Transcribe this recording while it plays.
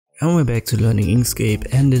And we're back to learning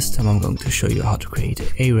Inkscape, and this time I'm going to show you how to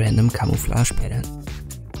create a random camouflage pattern.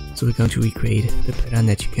 So we're going to recreate the pattern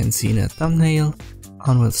that you can see in a thumbnail,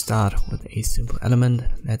 and we'll start with a simple element,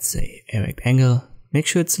 let's say a rectangle. Make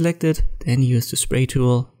sure it's selected, then use the spray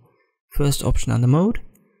tool, first option under mode.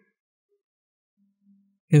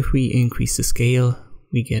 If we increase the scale,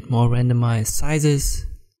 we get more randomized sizes.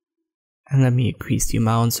 And let me increase the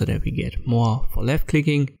amount so that we get more for left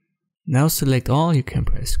clicking. Now select all, you can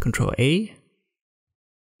press Ctrl A.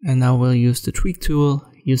 And now we'll use the tweak tool,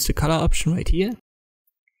 use the color option right here.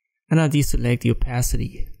 And I'll deselect the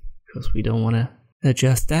opacity, because we don't want to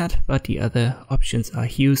adjust that, but the other options are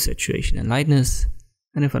hue, saturation and lightness.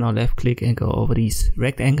 And if I now left click and go over these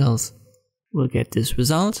rectangles, we'll get this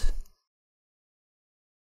result.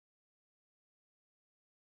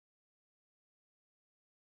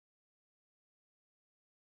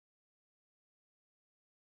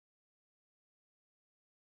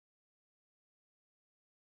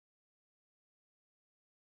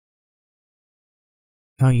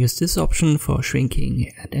 Now use this option for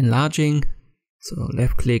shrinking and enlarging. So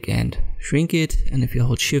left click and shrink it, and if you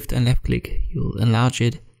hold shift and left click, you'll enlarge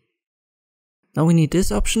it. Now we need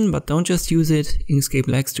this option, but don't just use it. Inkscape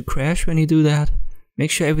likes to crash when you do that.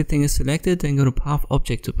 Make sure everything is selected, then go to path,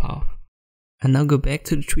 object to path. And now go back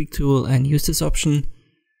to the tweak tool and use this option.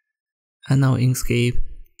 And now Inkscape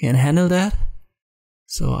can handle that.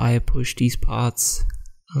 So I push these parts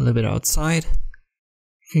a little bit outside.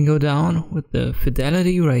 You can go down with the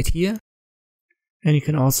fidelity right here, and you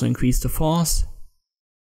can also increase the force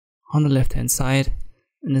on the left hand side,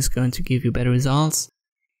 and it's going to give you better results.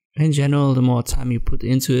 In general, the more time you put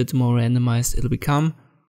into it, the more randomized it'll become,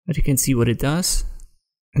 but you can see what it does,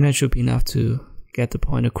 and that should be enough to get the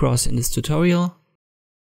point across in this tutorial.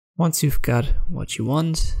 Once you've got what you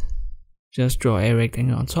want, just draw a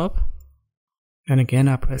rectangle on top, and again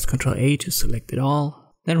I press Ctrl A to select it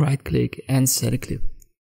all, then right click and set a clip.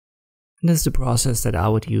 And this is the process that I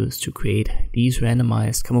would use to create these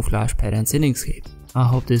randomized camouflage patterns in Inkscape. I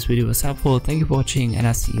hope this video was helpful, thank you for watching, and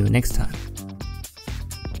I'll see you next time.